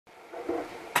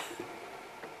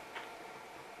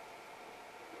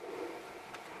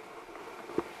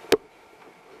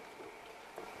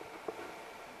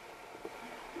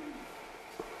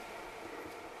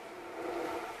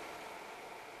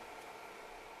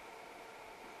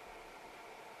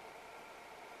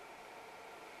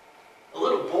A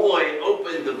little boy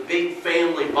opened the Big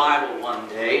Family Bible one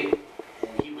day,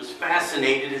 and he was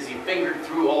fascinated as he fingered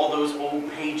through all those old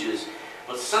pages.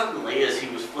 But suddenly, as he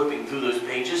was flipping through those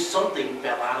pages, something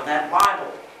fell out of that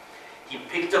Bible. He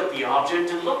picked up the object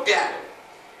and looked at it.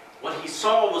 What he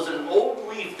saw was an old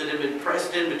leaf that had been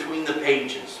pressed in between the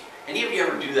pages. Any of you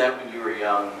ever do that when you were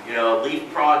young? You know,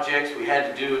 leaf projects we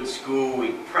had to do in school. We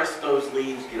press those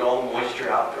leaves, get all the moisture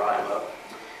out, dry them up.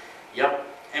 Yep,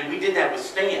 and we did that with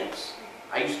stamps.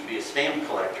 I used to be a stamp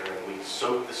collector, and we'd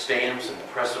soak the stamps and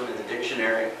press them in the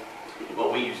dictionary.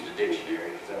 Well, we used a dictionary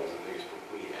because that was the biggest book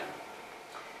we had.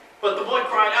 But the boy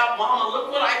cried out, "Mama,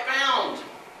 look what I found!"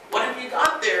 "What have you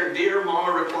got there, dear?"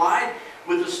 Mama replied.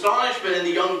 With astonishment in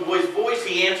the young boy's voice,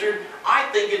 he answered, "I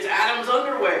think it's Adam's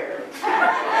underwear."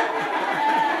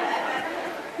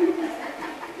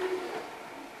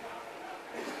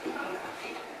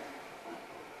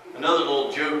 Another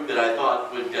little joke that I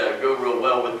thought would go real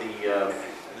well with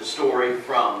the story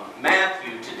from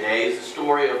Matthew today is the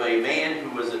story of a man who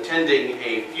was attending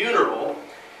a funeral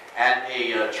at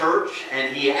a church,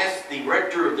 and he asked the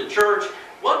rector of the church,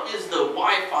 "What is the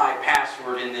Wi-Fi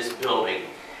password in this building?"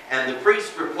 And the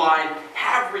priest replied,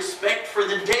 "Have respect for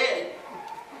the dead."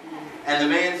 And the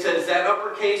man said, "Is that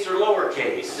uppercase or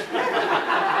lowercase?"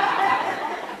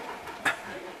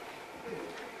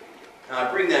 And I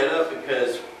bring that up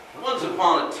because once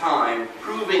upon a time,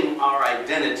 proving our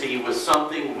identity was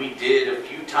something we did a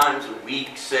few times a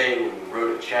week, say when we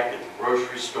wrote a check at the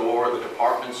grocery store, the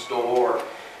department store,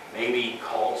 maybe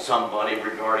called somebody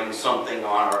regarding something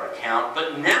on our account.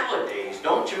 But nowadays,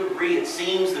 don't you agree, it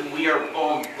seems that we are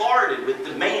bombarded with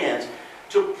demands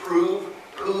to prove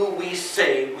who we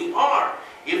say we are.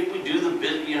 If we do the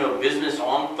business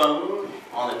on phone,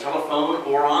 on the telephone,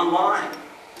 or online.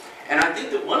 And I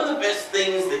think that one of the best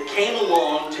things that came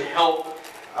along to help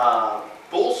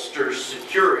bolster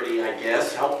security, I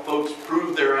guess, help folks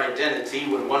prove their identity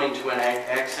when wanting to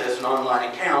access an online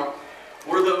account,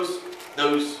 were those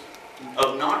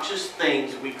obnoxious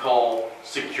things we call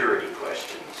security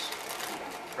questions.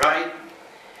 Right?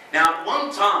 Now, at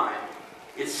one time,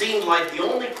 it seemed like the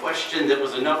only question that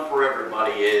was enough for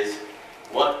everybody is,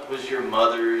 what was your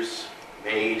mother's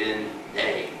maiden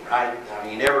name? Right? I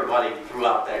mean, everybody threw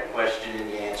out that question and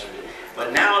you answered it.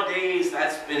 But nowadays,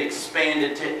 that's been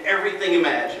expanded to everything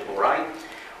imaginable, right?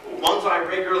 Ones I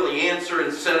regularly answer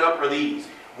and set up are these.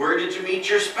 Where did you meet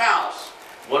your spouse?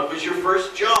 What was your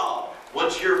first job?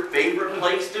 What's your favorite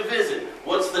place to visit?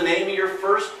 What's the name of your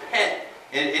first pet?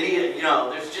 And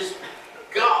there's just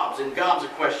gobs and gobs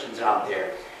of questions out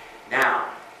there. Now,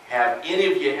 have any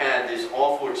of you had this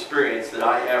awful experience that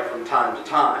I have from time to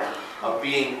time of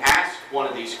being asked one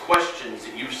of these questions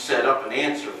that you set up an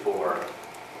answer for,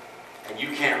 and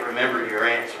you can't remember your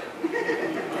answer?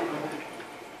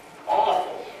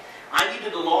 Awful. I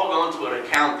needed to log on to an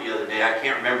account the other day. I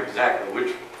can't remember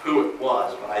exactly who it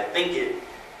was, but I think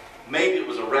maybe it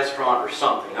was a restaurant or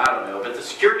something. I don't know. But the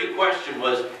security question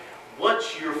was,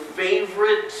 what's your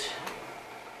favorite?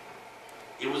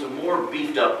 It was a more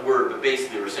beefed up word, but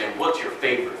basically they were saying, what's your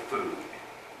favorite food?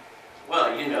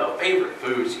 Well, favorite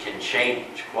foods can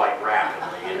change quite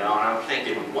rapidly, and I'm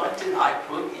thinking, what did I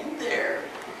put in there?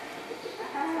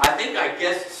 I think I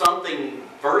guessed something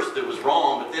first that was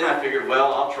wrong, but then I figured,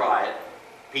 well, I'll try it.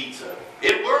 Pizza.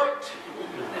 It worked!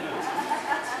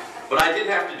 But I did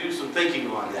have to do some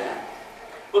thinking on that.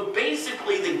 But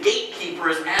basically, the gatekeeper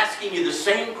is asking you the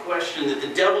same question that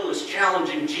the devil is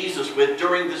challenging Jesus with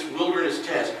during this wilderness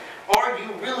test. Are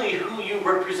you really who you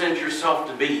represent yourself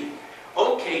to be?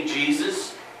 Okay,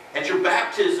 Jesus, at your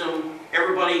baptism,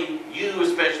 everybody, you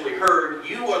especially, heard,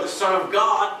 you are the Son of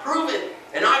God. Prove it.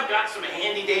 And I've got some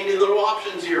handy-dandy little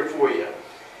options here for you.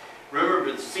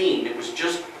 Remember the scene. It was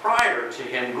just prior to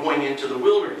him going into the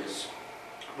wilderness,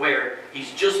 where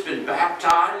he's just been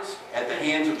baptized at the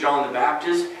hands of John the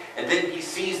Baptist, and then he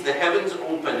sees the heavens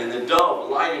open and the dove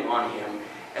alighting on him,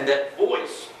 and that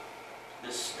voice,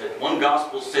 that one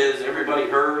gospel says everybody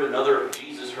heard, another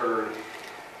Jesus heard,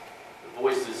 the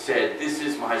voice that said, "This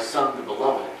is my Son, the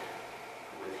beloved.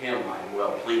 With him I am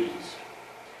well pleased."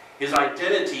 His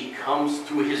identity comes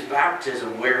through his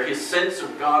baptism, where his sense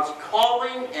of God's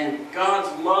calling and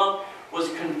God's love was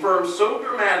confirmed so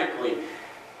dramatically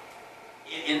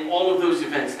in all of those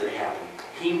events that happened.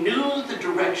 He knew the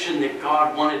direction that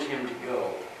God wanted him to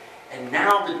go. And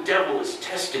now the devil is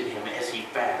testing him as he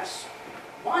fasts.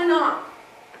 Why not,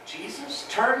 Jesus,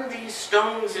 turn these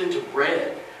stones into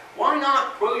bread? Why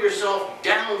not throw yourself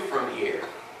down from here?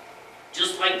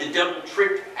 Just like the devil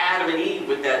tricked Adam and Eve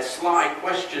with that sly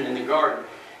question in the garden.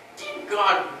 Did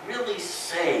God really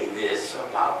say this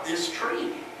about this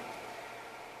tree?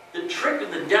 The trick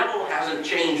of the devil hasn't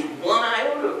changed one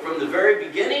iota from the very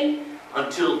beginning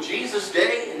until Jesus'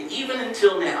 day and even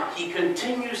until now. He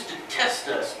continues to test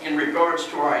us in regards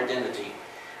to our identity.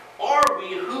 Are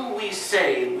we who we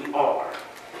say we are?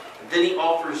 And then he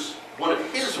offers one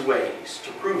of his ways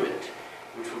to prove it,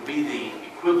 which would be the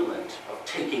equivalent of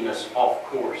taking us off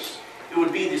course. It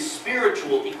would be the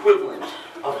spiritual equivalent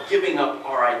of giving up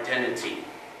our identity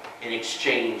in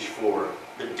exchange for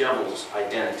the devil's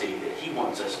identity that he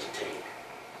wants us to take.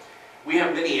 We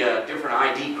have many different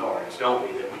ID cards, don't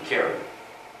we, that we carry,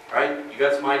 right? You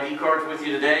got some ID cards with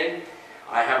you today?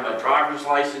 I have my driver's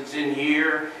license in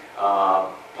here.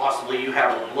 Possibly you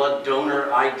have a blood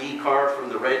donor ID card from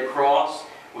the Red Cross.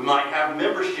 We might have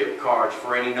membership cards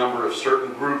for any number of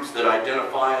certain groups that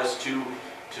identify us to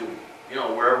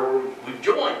wherever we've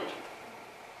joined.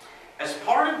 As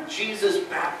part of Jesus'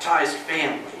 baptized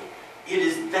family, it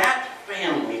is that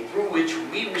family through which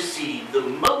we receive the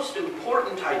most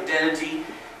important identity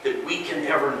that we can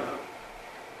ever know.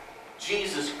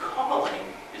 Jesus' calling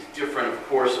is different, of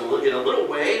course, in a little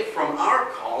way from our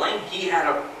calling. He had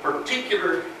a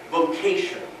particular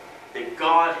vocation that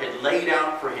God had laid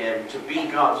out for him to be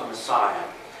God's Messiah.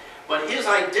 But his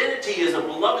identity as a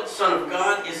beloved Son of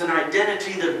God is an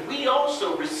identity that we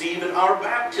also receive in our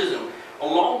baptism,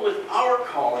 along with our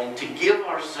calling to give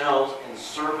ourselves in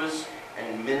service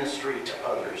and ministry to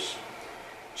others.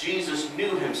 Jesus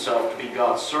knew himself to be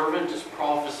God's servant, as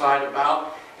prophesied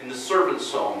about in the servant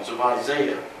songs of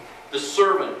Isaiah. The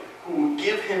servant who would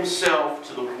give himself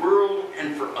to the world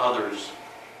and for others.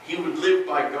 He would live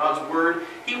by God's word.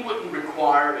 He wouldn't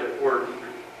require or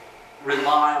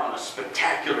rely on a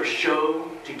spectacular show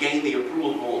to gain the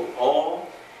approval of all.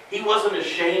 He wasn't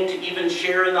ashamed to even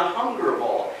share in the hunger of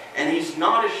all. And he's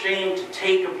not ashamed to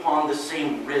take upon the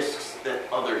same risks that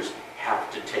others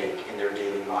have to take in their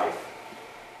daily life.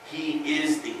 He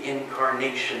is the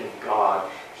incarnation of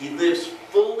God. He lives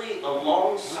fully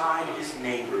alongside his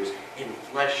neighbors in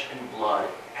flesh and blood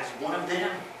as one of them.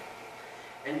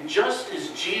 And just as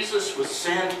Jesus was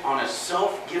sent on a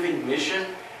self-giving mission,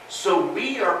 so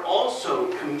we are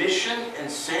also commissioned and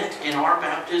sent in our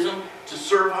baptism to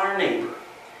serve our neighbor.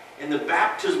 In the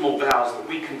baptismal vows that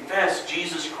we confess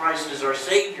Jesus Christ as our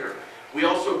Savior, we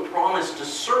also promise to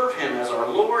serve him as our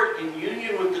Lord in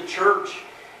union with the church,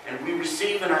 and we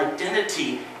receive an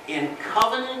identity in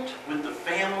covenant with the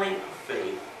family of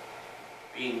faith,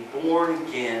 being born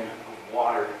again of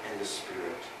water and the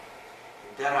Spirit.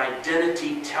 And that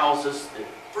identity tells us that,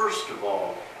 first of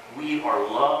all, we are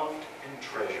loved and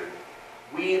treasured.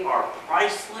 We are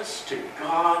priceless to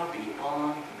God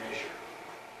beyond measure.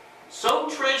 So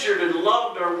treasured and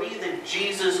loved are we that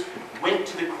Jesus went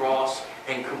to the cross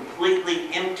and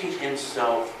completely emptied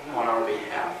himself on our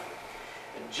behalf.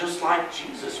 And just like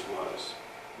Jesus was,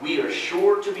 we are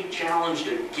sure to be challenged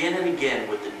again and again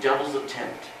with the devil's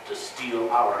attempt to steal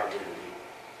our identity.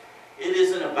 It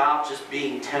isn't about just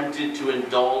being tempted to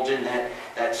indulge in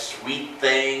that sweet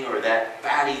thing or that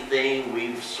fatty thing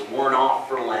we've sworn off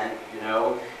for Lent,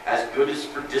 as good as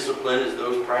for discipline as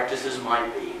those practices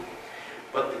might be.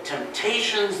 But the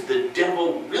temptations the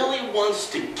devil really wants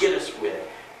to get us with,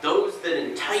 those that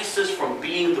entice us from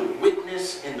being the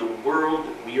witness in the world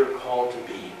that we are called to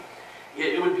be.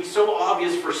 It would be so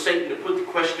obvious for Satan to put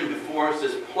the question before us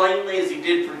as plainly as he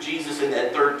did for Jesus in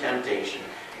that third temptation.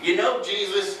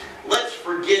 Jesus, let's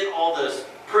forget all this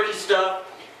pretty stuff.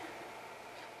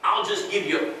 I'll just give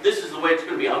you, this is the way it's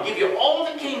going to be. I'll give you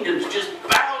all the kingdoms. Just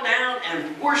bow down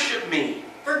and worship me.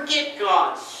 Forget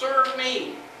God. Serve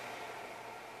me.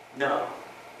 No.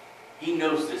 He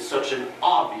knows that such an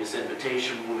obvious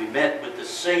invitation will be met with the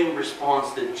same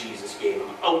response that Jesus gave him.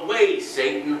 Away,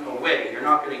 Satan, away. You're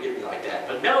not going to get me like that.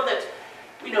 But no,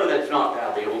 we know that's not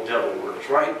how the old devil works,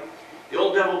 right? The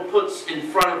old devil puts in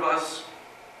front of us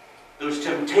those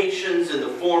temptations in the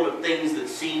form of things that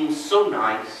seem so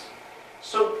nice,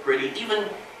 so pretty,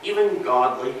 even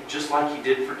godly, just like he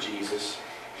did for Jesus.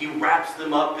 He wraps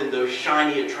them up in those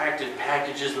shiny, attractive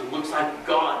packages that looks like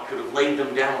God could have laid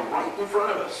them down right in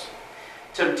front of us.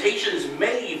 Temptations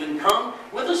may even come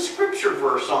with a scripture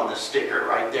verse on the sticker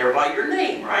right there by your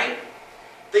name, right?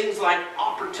 Things like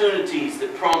opportunities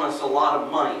that promise a lot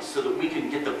of money so that we can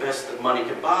get the best that money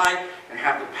can buy and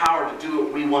have the power to do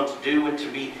what we want to do and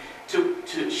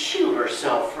to shield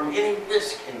ourselves from any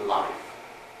risk in life.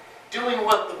 Doing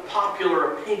what the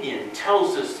popular opinion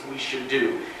tells us we should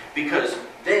do. because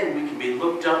then we can be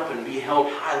looked up and be held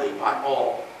highly by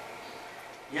all.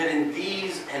 Yet in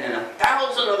these and in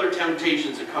 1,000 other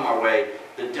temptations that come our way,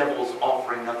 the devil is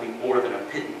offering nothing more than a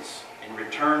pittance in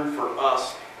return for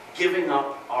us giving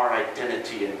up our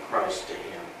identity in Christ to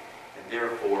him, and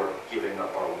therefore giving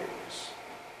up our witness.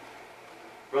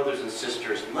 Brothers and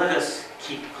sisters, let us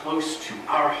keep close to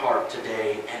our heart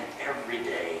today and every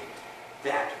day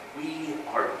that we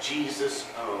are Jesus'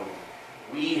 own.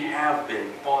 We have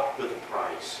been bought with a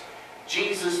price.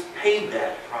 Jesus paid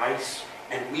that price,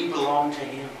 and we belong to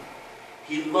him.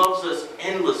 He loves us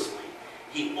endlessly.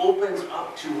 He opens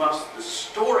up to us the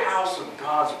storehouse of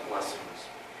God's blessings.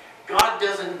 God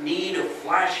doesn't need a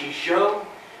flashy show.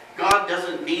 God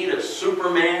doesn't need a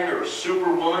Superman or a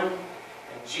Superwoman.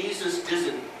 And Jesus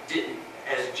didn't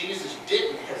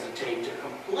hesitate to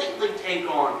completely take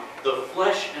on the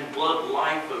flesh and blood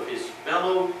life of his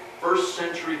fellow first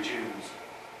century Jews.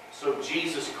 So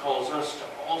Jesus calls us to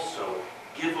also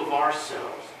give of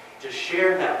ourselves, to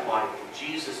share that life that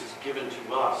Jesus has given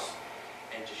to us,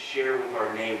 and to share with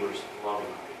our neighbors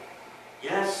lovingly.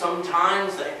 Yes,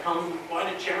 sometimes that comes with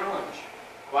quite a challenge,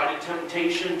 quite a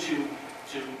temptation to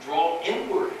draw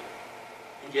inward.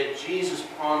 And yet Jesus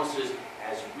promises,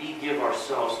 as we give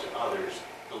ourselves to others,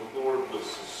 the Lord will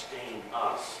sustain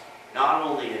us, not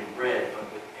only in bread,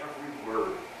 but with every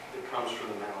word that comes from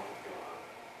the mouth of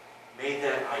God. May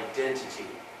that identity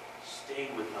stay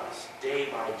with us day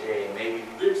by day, and may we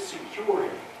live secure in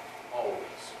it always.